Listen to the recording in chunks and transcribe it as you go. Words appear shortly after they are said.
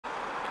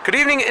Good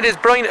evening, it is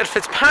Brian at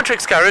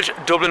Fitzpatrick's Garage,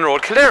 Dublin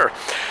Road, Kildare.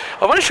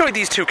 I want to show you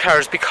these two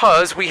cars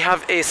because we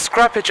have a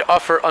scrappage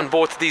offer on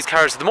both of these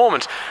cars at the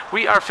moment.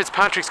 We are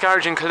Fitzpatrick's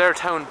Garage in Kildare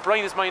town.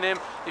 Brian is my name.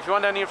 If you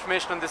want any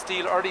information on this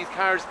deal or these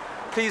cars,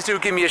 please do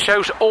give me a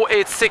shout.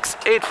 086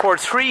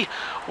 843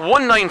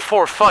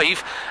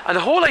 1945. And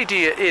the whole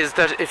idea is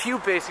that if you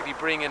basically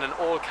bring in an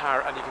old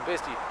car, and you can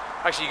basically,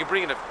 actually you can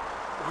bring in a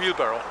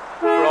wheelbarrow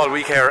for all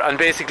we care, and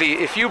basically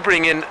if you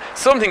bring in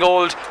something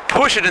old,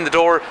 push it in the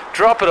door,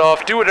 drop it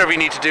off, do whatever you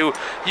need to do,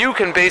 you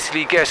can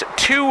basically get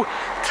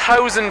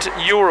 2,000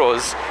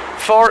 euros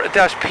for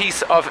that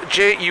piece of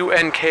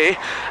JUNK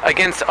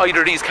against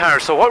either of these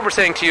cars. So what we're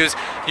saying to you is,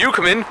 you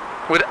come in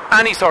with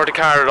any sort of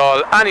car at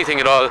all, anything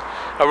at all,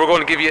 and we're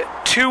going to give you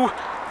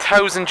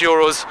 2,000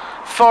 euros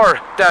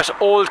for that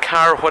old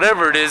car,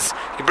 whatever it is.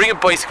 You can bring a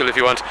bicycle if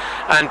you want,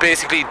 and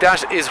basically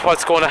that is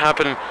what's going to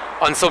happen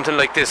on something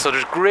like this. So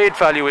there's great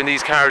value in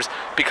these cars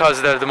because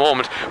of that at the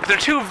moment. But they're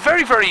two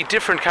very, very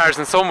different cars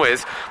in some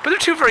ways, but they're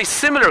two very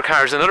similar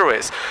cars in other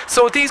ways.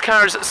 So these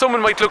cars,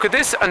 someone might look at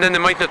this and then they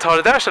might not have thought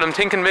of that, and I'm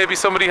thinking maybe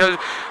somebody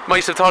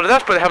might have thought of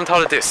that, but they haven't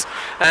thought of this.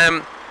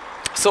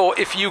 So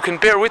if you can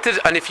bear with it,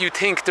 and if you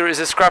think there is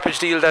a scrappage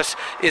deal that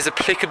is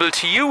applicable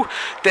to you,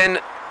 then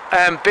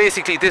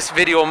basically this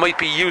video might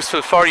be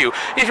useful for you.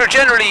 If you're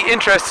generally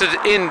interested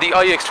in the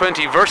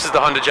ix20 versus the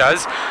Honda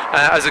Jazz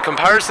as a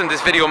comparison,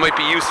 this video might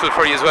be useful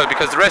for you as well,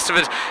 because the rest of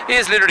it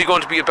is literally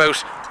going to be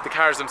about the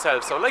cars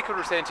themselves. So like what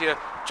we're saying to you,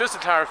 just to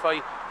clarify,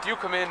 you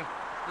come in,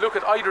 look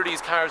at either of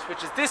these cars,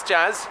 which is this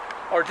Jazz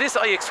or this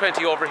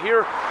ix20 over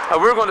here,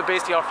 and we're going to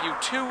basically offer you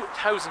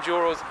 2,000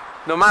 euros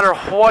no matter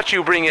what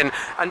you bring in,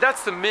 and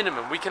that's the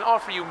minimum. We can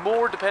offer you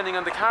more depending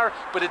on the car,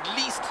 but at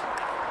least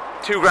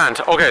 2 grand.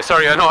 Okay,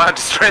 sorry, I know I had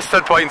to stress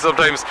that point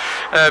sometimes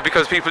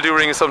because people do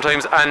ring us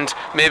sometimes and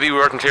maybe we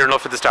weren't clear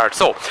enough at the start.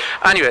 So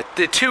anyway,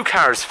 the two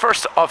cars,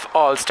 first of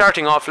all,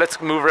 starting off,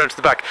 let's move around to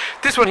the back.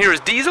 This one here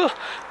is diesel,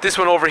 this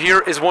one over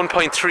here is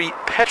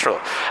 1.3 petrol.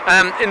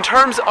 In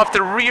terms of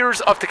the rears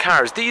of the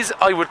cars, these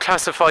I would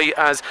classify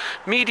as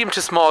medium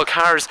to small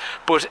cars,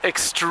 but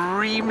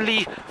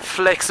extremely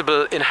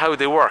flexible in how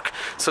they work.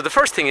 So the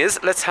first thing is,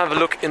 let's have a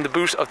look in the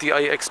boot of the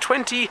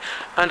ix20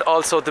 and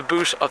also the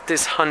boot of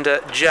this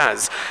Honda Jazz.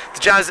 The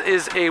Jazz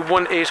is a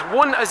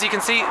 181, as you can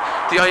see.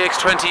 The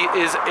ix20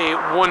 is a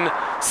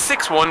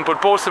 161,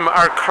 but both of them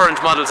are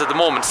current models at the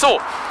moment. So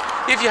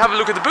if you have a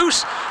look at the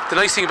boot, the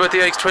nice thing about the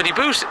ix20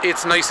 boot,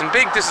 it's nice and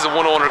big. This is a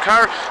one owner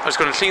car. I'm just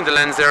going to clean the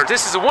lens there.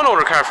 This is a one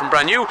owner car from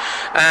brand new.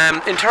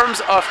 In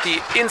terms of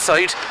the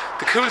inside,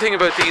 the cool thing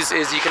about these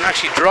is you can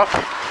actually drop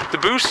the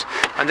boot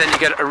and then you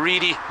get a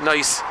really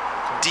nice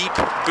deep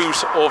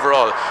boot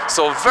overall,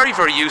 so very,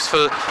 very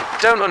useful.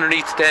 Down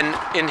underneath then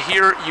in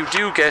here you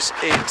do get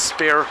a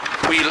spare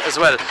wheel as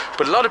well,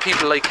 but a lot of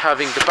people like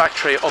having the back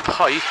tray up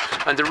high,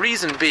 and the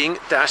reason being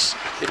that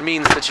it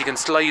means that you can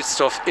slide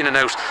stuff in and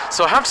out.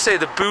 So I have to say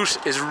the boot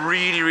is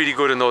really, really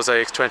good in those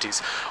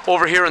ix20s.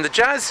 Over here on the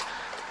Jazz,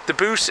 the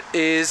boot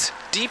is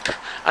deep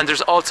and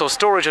there's also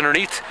storage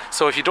underneath,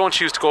 so if you don't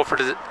choose to go for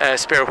the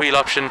spare wheel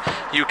option,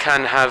 you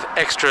can have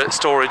extra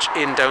storage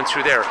in down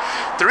through there.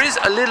 There is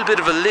a little bit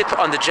of a lip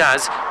on the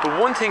Jazz, but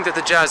one thing that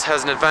the Jazz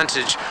has an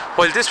advantage,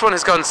 while this one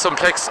has got some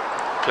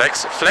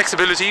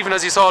flexibility even,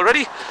 as you saw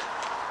already,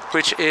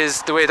 which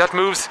is the way that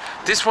moves,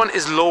 this one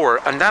is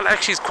lower, and that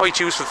actually is quite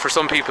useful for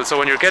some people. So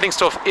when you're getting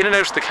stuff in and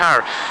out of the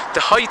car,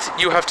 the height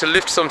you have to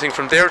lift something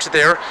from there to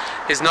there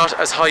is not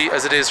as high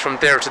as it is from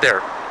there to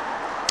there.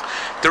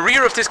 The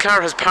rear of this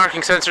car has parking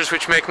sensors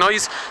which make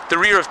noise. The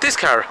rear of this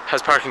car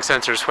has parking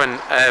sensors when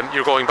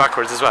you're going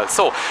backwards as well.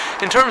 So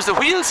in terms of the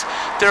wheels,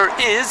 there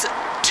is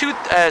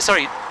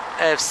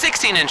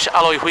 16-inch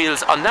alloy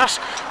wheels on that,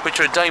 which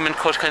are a diamond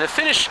cut kind of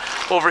finish.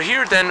 Over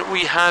here then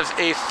we have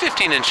a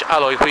 15-inch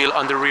alloy wheel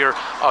on the rear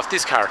of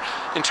this car.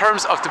 In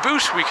terms of the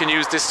boot, we can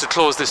use this to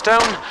close this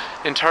down.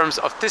 In terms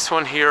of this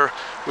one here,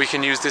 we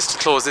can use this to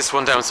close this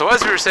one down. So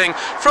as we were saying,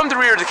 from the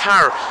rear of the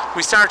car,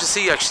 we start to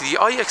see actually the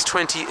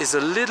ix20 is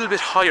a little bit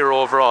higher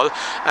overall,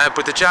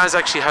 but the Jazz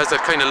actually has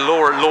that kind of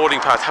lower loading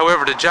path.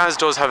 However, the Jazz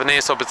does have an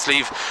ace up its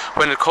sleeve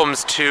when it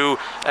comes to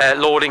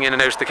loading in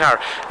and out of the car.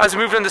 As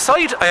we move down the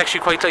side, I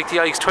actually quite like the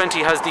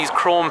ix20 has these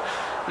chrome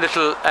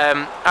little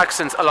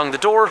accents along the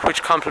door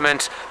which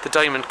complement the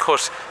diamond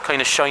cut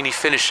kind of shiny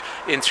finish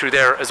in through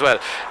there as well.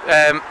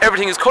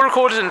 Everything is colour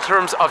coded in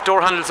terms of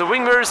door handles and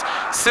wing mirrors.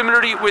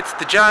 Similarly with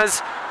the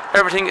Jazz,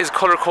 everything is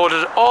colour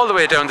coded all the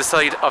way down the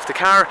side of the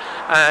car,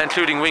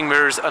 including wing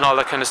mirrors and all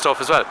that kind of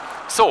stuff as well.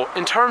 So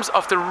in terms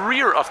of the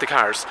rear of the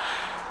cars,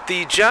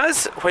 the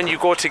Jazz, when you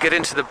go to get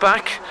into the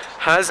back,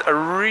 has a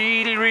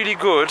really, really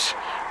good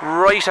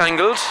right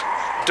angled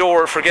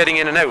door for getting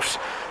in and out.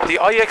 The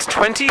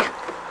ix20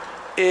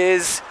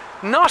 is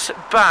not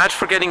bad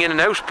for getting in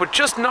and out, but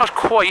just not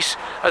quite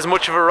as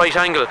much of a right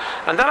angle,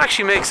 and that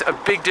actually makes a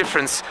big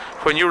difference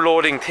when you're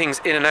loading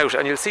things in and out,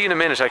 and you'll see in a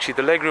minute actually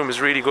the legroom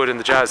is really good in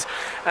the Jazz.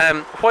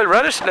 While we're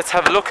at it, let's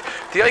have a look.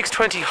 The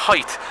ix20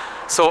 height.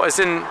 So as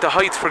in the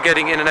height for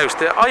getting in and out.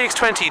 The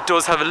ix20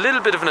 does have a little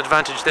bit of an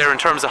advantage there in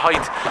terms of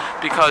height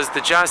because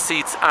the Jazz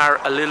seats are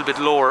a little bit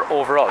lower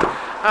overall.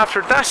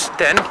 After that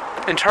then,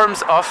 in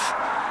terms of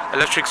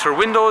electrics for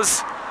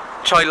windows,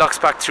 child locks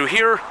back through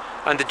here,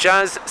 and the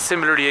Jazz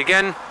similarly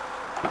again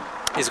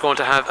is going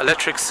to have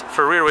electrics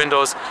for rear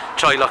windows,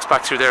 child locks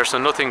back through there, so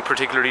nothing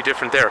particularly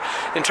different there.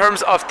 In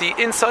terms of the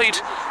inside,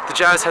 the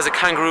Jazz has a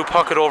kangaroo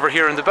pocket over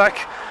here in the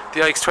back.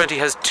 The ix20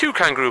 has 2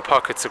 kangaroo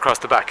pockets across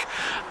the back.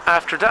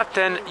 After that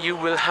then you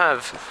will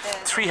have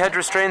 3 head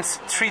restraints,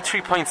 3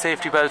 3-point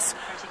safety belts,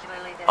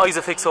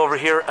 Isofix over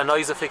here and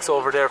Isofix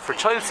over there for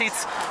child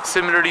seats.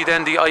 Similarly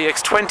then the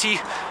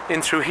ix20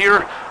 in through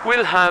here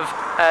will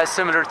have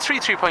similar 3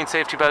 3-point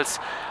safety belts,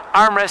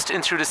 armrest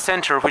in through the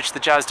centre, which the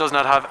Jazz does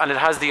not have, and it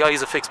has the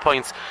Isofix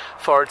points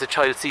for the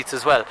child seats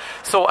as well.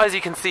 So as you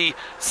can see,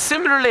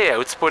 similar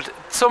layouts, but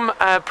some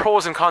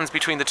pros and cons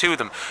between the two of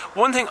them.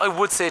 One thing I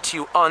would say to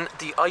you on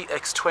the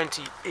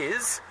ix20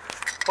 is,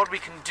 what we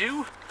can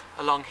do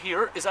along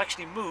here is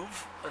actually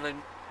move, and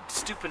I'm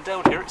stooping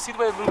down here, see the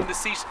way I'm moving the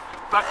seat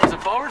backwards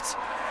and forwards?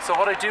 So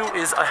what I do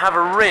is I have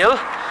a rail,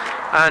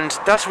 and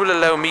that will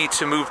allow me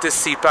to move this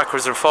seat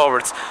backwards and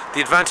forwards.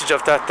 The advantage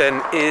of that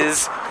then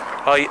is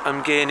I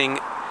am gaining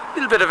a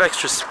little bit of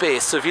extra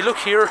space. So if you look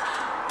here,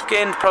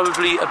 gained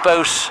probably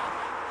about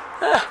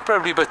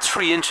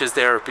 3 inches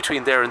there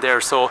between there and there.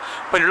 So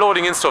when you're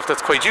loading in stuff,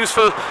 that's quite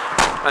useful.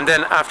 And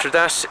then after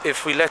that,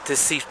 if we let this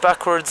seat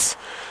backwards,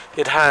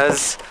 it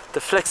has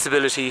the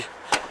flexibility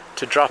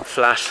to drop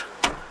flat,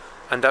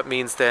 and that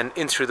means then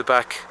in through the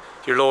back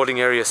your loading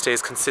area stays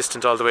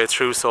consistent all the way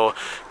through, so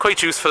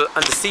quite useful.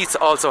 And the seats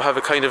also have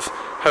a kind of,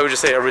 how would you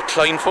say, a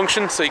recline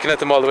function, so you can have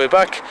them all the way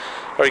back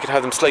or you can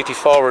have them slightly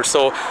forward.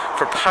 So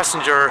for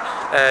passenger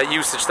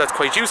usage, that's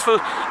quite useful.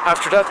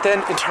 After that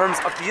then, in terms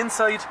of the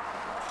inside,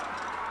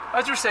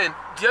 as you're saying,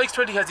 the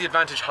ix20 has the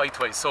advantage height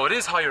wise, so it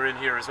is higher in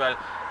here as well,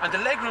 and the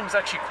legroom is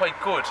actually quite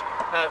good.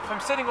 If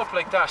I'm sitting up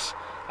like that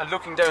and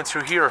looking down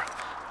through here,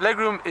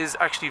 legroom is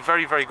actually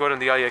very, very good on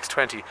the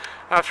ix20.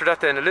 After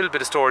that then, a little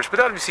bit of storage, but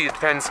obviously it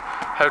depends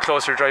how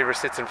close your driver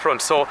sits in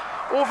front. So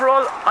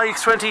overall,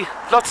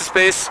 ix20, lots of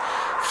space,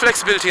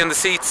 flexibility on the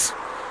seats,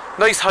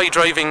 nice high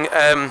driving,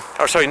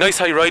 nice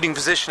high riding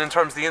position in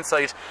terms of the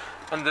inside.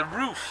 And the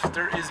roof,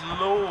 there is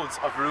loads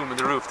of room in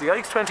the roof. The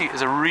ix20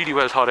 is a really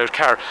well thought out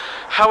car.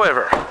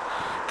 However,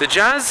 the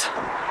Jazz,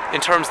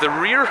 in terms of the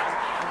rear,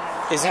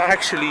 is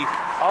actually,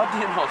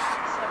 oddly enough,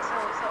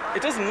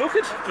 it doesn't look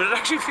it, but it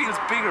actually feels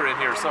bigger in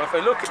here. So if I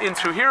look in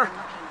through here,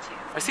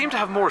 I seem to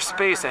have more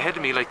space ahead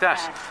of me like that.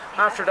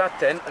 After that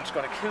then, I'm just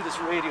going to kill this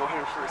radio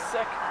here for a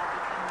sec.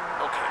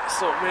 Okay,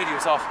 so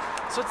radio's off.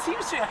 So it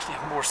seems to actually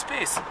have more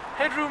space.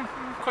 Headroom,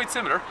 quite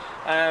similar.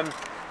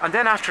 And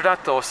then after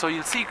that though, so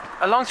you'll see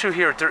along through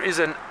here, there is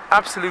an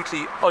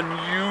absolutely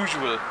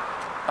unusual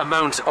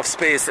amount of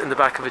space in the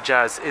back of a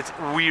Jazz. It's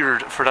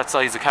weird for that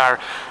size of car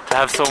to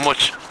have so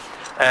much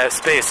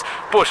space.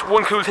 But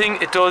one cool thing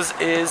it does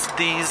is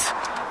these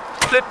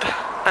flip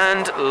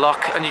and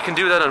lock, and you can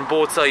do that on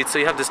both sides. So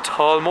you have this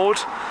tall mode,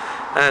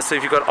 so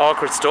if you've got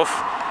awkward stuff,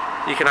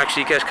 you can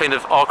actually get kind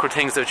of awkward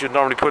things that you'd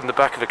normally put in the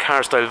back of a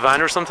car style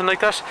van or something like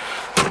that.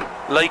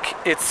 Like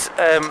its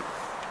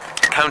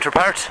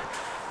counterpart,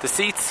 the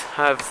seats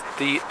have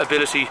the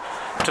ability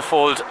to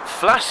fold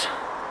flat,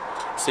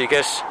 so you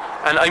get,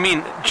 and I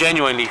mean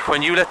genuinely,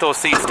 when you let those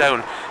seats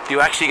down, you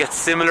actually get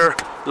similar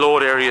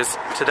load areas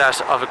to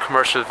that of a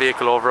commercial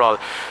vehicle overall.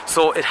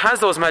 So it has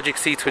those magic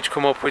seats which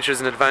come up, which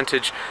is an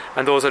advantage,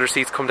 and those other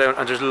seats come down,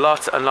 and there's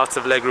lots and lots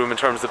of leg room in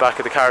terms of the back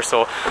of the car.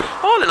 So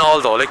all in all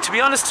though, like, to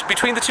be honest,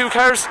 between the two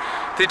cars,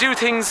 they do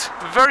things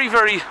very,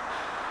 very,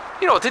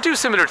 you know, they do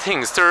similar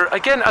things. They're,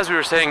 again, as we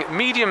were saying,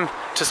 medium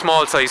to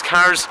small size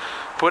cars,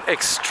 but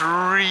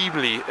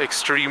extremely,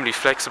 extremely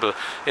flexible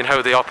in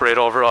how they operate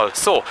overall.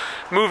 So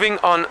moving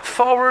on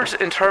forward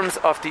in terms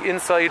of the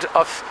inside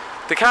of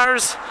the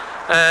cars,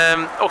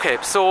 okay,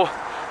 so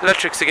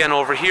electrics again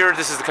over here.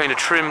 This is the kind of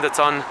trim that's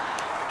on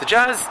the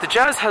Jazz. The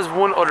Jazz has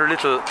one other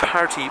little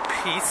party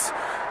piece,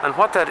 and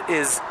what that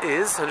is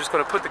I'm just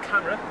going to put the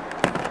camera.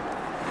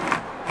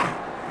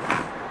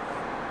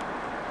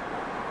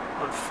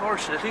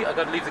 Unfortunately, I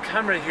got to leave the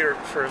camera here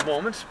for a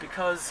moment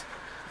because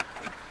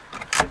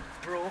I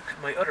broke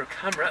my other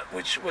camera,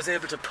 which was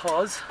able to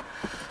pause.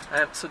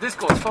 So this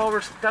goes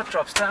forward, that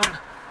drops down.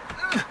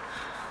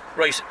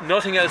 Right,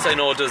 nothing else I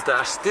know does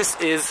that. This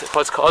is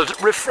what's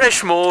called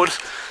refresh mode.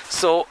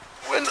 So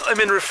when I'm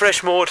in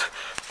refresh mode,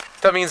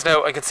 that means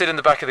now I can sit in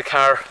the back of the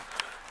car.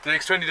 The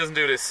ix20 doesn't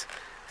do this.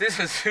 This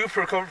is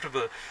super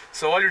comfortable.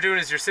 So all you're doing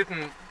is you're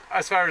sitting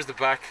as far as the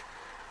back,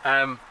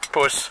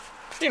 but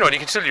you know, you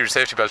can still use your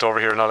safety belt over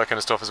here and all that kind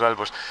of stuff as well.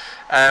 But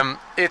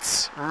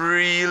it's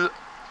real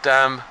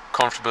damn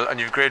comfortable, and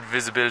you've great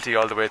visibility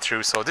all the way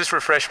through. So this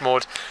refresh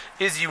mode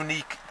is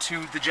unique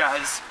to the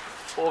Jazz.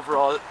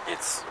 Overall,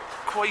 it's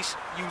quite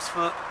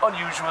useful,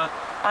 unusual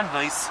and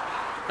nice.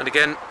 And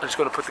again, I'm just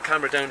going to put the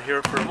camera down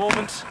here for a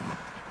moment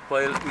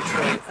while we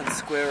try and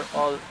square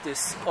all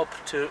this up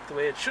to the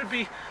way it should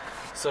be.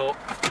 So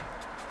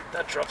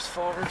That drops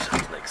forward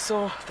like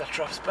so, that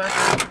drops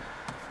back.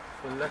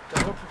 We'll let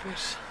that up a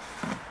bit.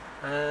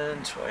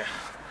 And oh yeah,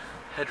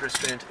 head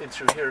restraint in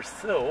through here,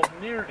 so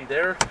nearly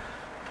there.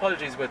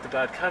 Apologies about the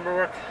bad camera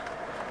work.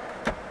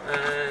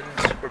 And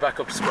we're back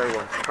up to square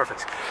one.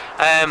 Perfect.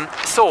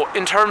 So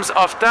in terms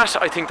of that,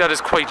 I think that is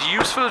quite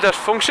useful, that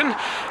function.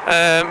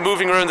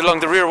 Moving around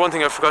along the rear, one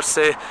thing I forgot to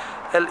say,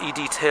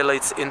 LED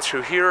taillights in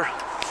through here.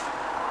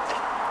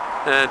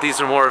 These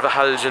are more of a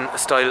halogen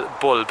style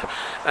bulb.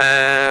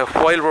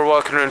 While we're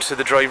walking around to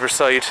the driver's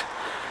side,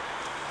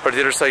 or the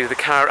other side of the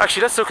car,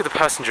 actually let's look at the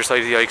passenger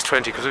side of the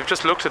ix20, because we've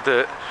just looked at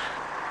the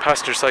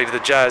passenger side of the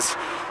Jazz.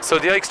 So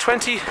the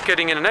ix20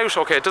 getting in and out,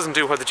 okay, it doesn't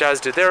do what the Jazz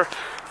did there,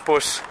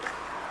 but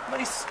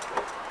nice,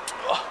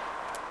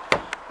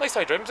 nice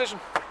high driving position.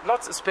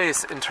 Lots of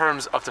space in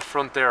terms of the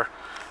front there,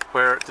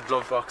 where the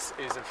glove box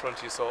is in front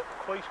of you, so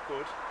quite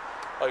good,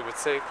 I would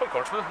say, quite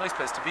comfortable, nice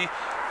place to be.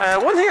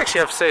 One thing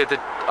actually I have to say, the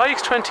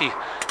ix20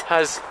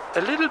 has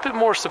a little bit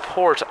more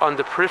support on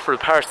the peripheral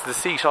parts of the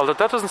seat, although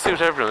that doesn't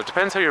suit everyone. It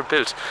depends how you're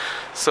built.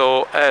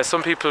 So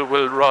some people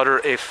will rather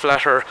a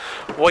flatter,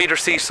 wider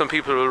seat, some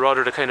people will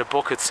rather the kind of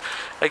buckets.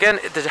 Again,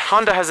 the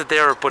Honda has it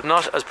there, but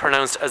not as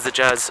pronounced as the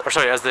Jazz, or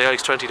sorry, as the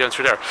ix20 down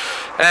through there.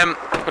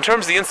 In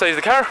terms of the inside of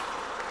the car,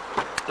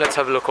 let's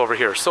have a look over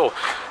here. So,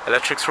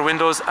 electrics for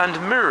windows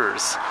and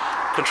mirrors.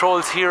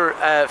 Controls here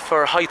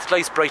for height,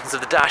 lights, brightness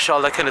of the dash,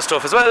 all that kind of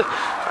stuff as well.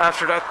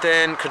 After that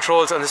then,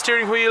 controls on the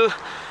steering wheel,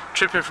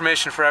 trip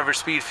information for average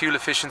speed, fuel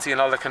efficiency and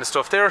all that kind of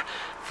stuff there.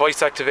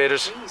 Voice activated.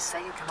 Please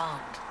say your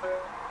command.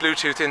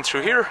 Bluetooth in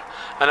through here.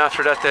 And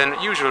after that then,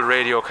 usual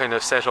radio kind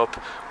of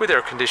setup with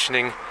air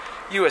conditioning,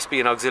 USB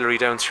and auxiliary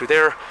down through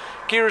there.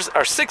 Gears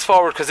are 6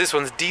 forward because this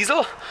one's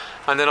diesel,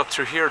 and then up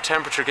through here,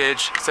 temperature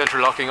gauge,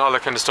 central locking, all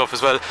that kind of stuff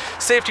as well.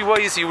 Safety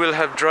wise, you will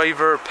have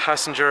driver,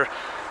 passenger,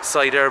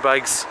 side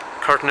airbags,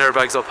 curtain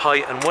airbags up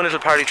high, and one little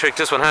party trick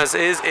this one has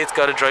is it's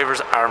got a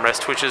driver's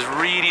armrest, which is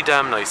really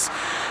damn nice.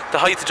 The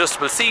height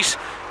adjustable seat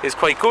is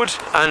quite good,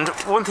 and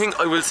one thing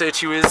I will say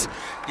to you is,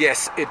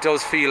 yes, it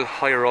does feel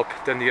higher up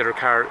than the other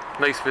car.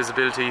 Nice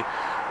visibility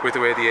with the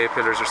way the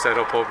A-pillars are set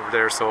up over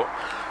there, so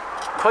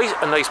quite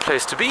a nice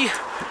place to be.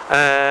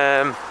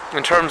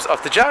 In terms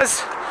of the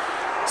Jazz,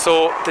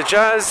 so the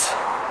Jazz,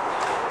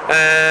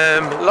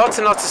 lots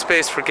and lots of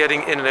space for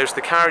getting in and out of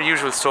the car.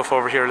 Usual stuff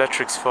over here,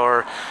 electrics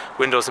for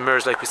windows and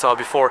mirrors like we saw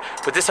before,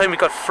 but this time we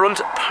got front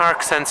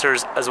park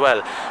sensors as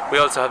well. We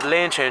also have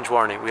lane change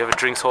warning. We have a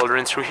drinks holder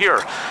in through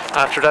here.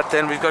 After that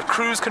then we've got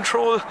cruise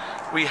control,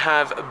 we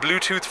have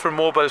Bluetooth for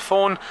mobile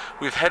phone,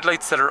 we have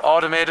headlights that are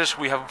automated,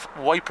 we have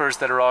wipers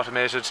that are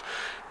automated,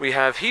 we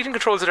have heating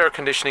controls and air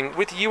conditioning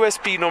with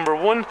USB number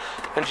 1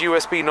 and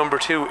USB number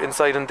 2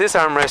 inside in this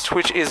armrest,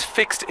 which is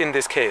fixed in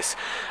this case.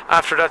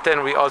 After that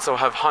then we also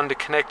have Honda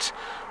Connect,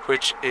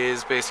 which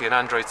is basically an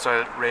Android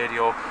style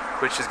radio,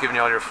 which is giving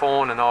you all your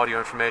phone and audio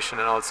information,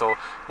 and also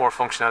more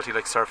functionality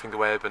like surfing the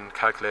web and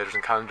calculators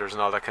and calendars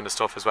and all that kind of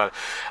stuff as well.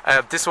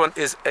 This one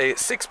is a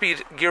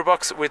 6-speed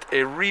gearbox with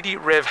a really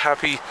rev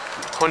happy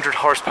 100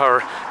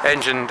 horsepower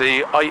engine.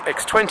 The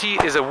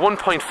ix20 is a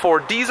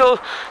 1.4 diesel,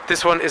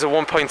 this one is a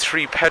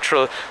 1.3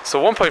 petrol,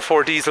 so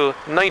 1.4 diesel,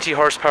 90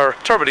 horsepower,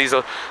 turbo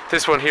diesel.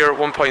 This one here,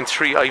 1.3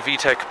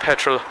 iVTEC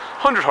petrol,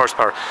 100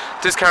 horsepower.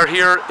 This car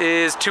here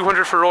is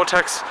 200 for road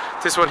tax,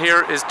 this one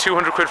here is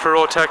 200 quid for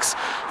road tax.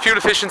 Fuel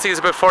efficiency is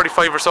about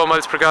 45 or so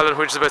miles per gallon,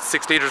 which is about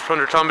 6 litres per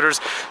 100 kilometres.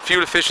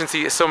 Fuel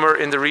efficiency is somewhere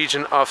in the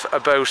region of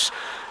about,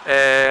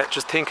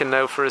 just thinking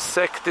now for a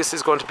sec, this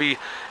is going to be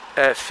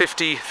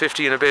 50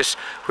 and a bit,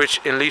 which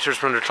in litres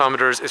per 100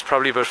 kilometres is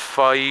probably about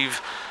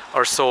 5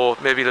 or so,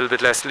 maybe a little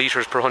bit less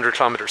litres per 100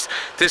 kilometres.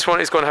 This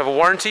one is going to have a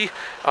warranty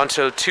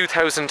until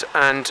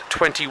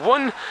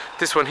 2021.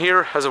 This one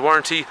here has a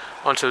warranty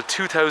until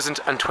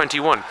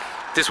 2021.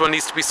 This one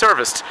needs to be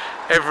serviced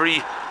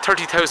every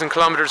 30,000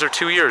 kilometres or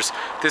 2 years.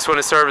 This one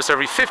is serviced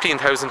every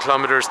 15,000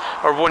 kilometres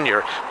or 1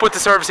 year. But the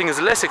servicing is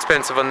less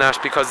expensive on that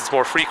because it's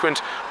more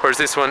frequent, whereas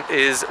this one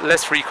is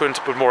less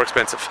frequent but more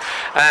expensive.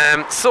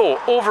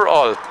 So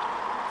overall,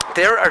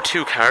 there are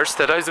two cars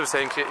that, as I was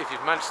saying, if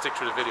you've managed to stick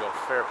through the video,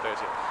 fair play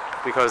to you,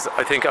 because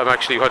I think I'm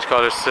actually, what you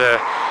call it,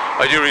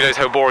 I do realise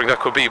how boring that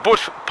could be, but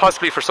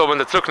possibly for someone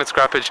that's looking at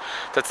Scrappage,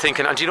 that's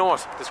thinking, and you know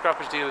what, the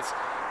Scrappage deals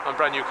on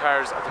brand new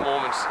cars at the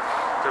moment,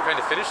 they're kind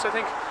of finished, I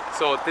think.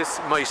 So this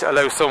might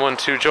allow someone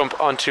to jump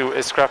onto a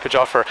Scrappage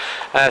offer.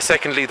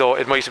 Secondly though,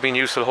 it might have been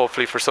useful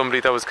hopefully for somebody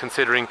that was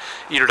considering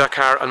either that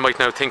car and might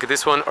now think of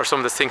this one, or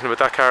someone that's thinking about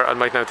that car and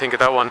might now think of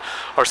that one,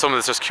 or someone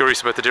that's just curious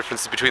about the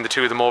differences between the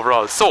two of them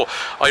overall. So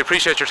I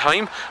appreciate your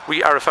time.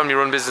 We are a family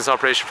run business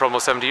operation for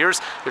almost 70 years.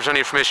 If there's any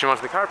information you want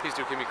on the car, please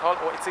do give me a call.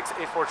 086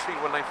 843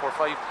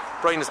 1945.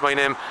 Brian is my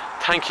name.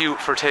 Thank you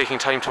for taking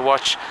time to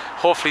watch.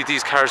 Hopefully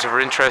these cars are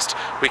of interest.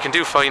 We can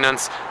do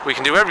finance, we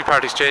can do every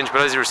part exchange,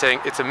 but as you were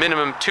saying, it's a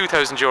minimum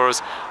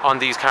 €2,000 on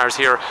these cars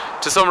here.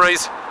 To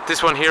summarise,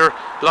 this one here,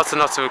 lots and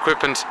lots of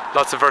equipment,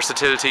 lots of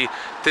versatility.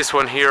 This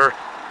one here,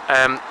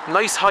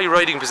 nice high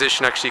riding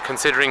position actually,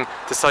 considering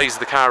the size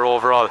of the car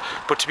overall.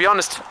 But to be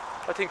honest,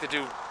 I think they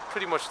do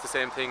pretty much the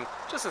same thing,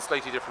 just in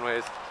slightly different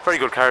ways. Very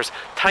good cars.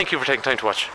 Thank you for taking time to watch.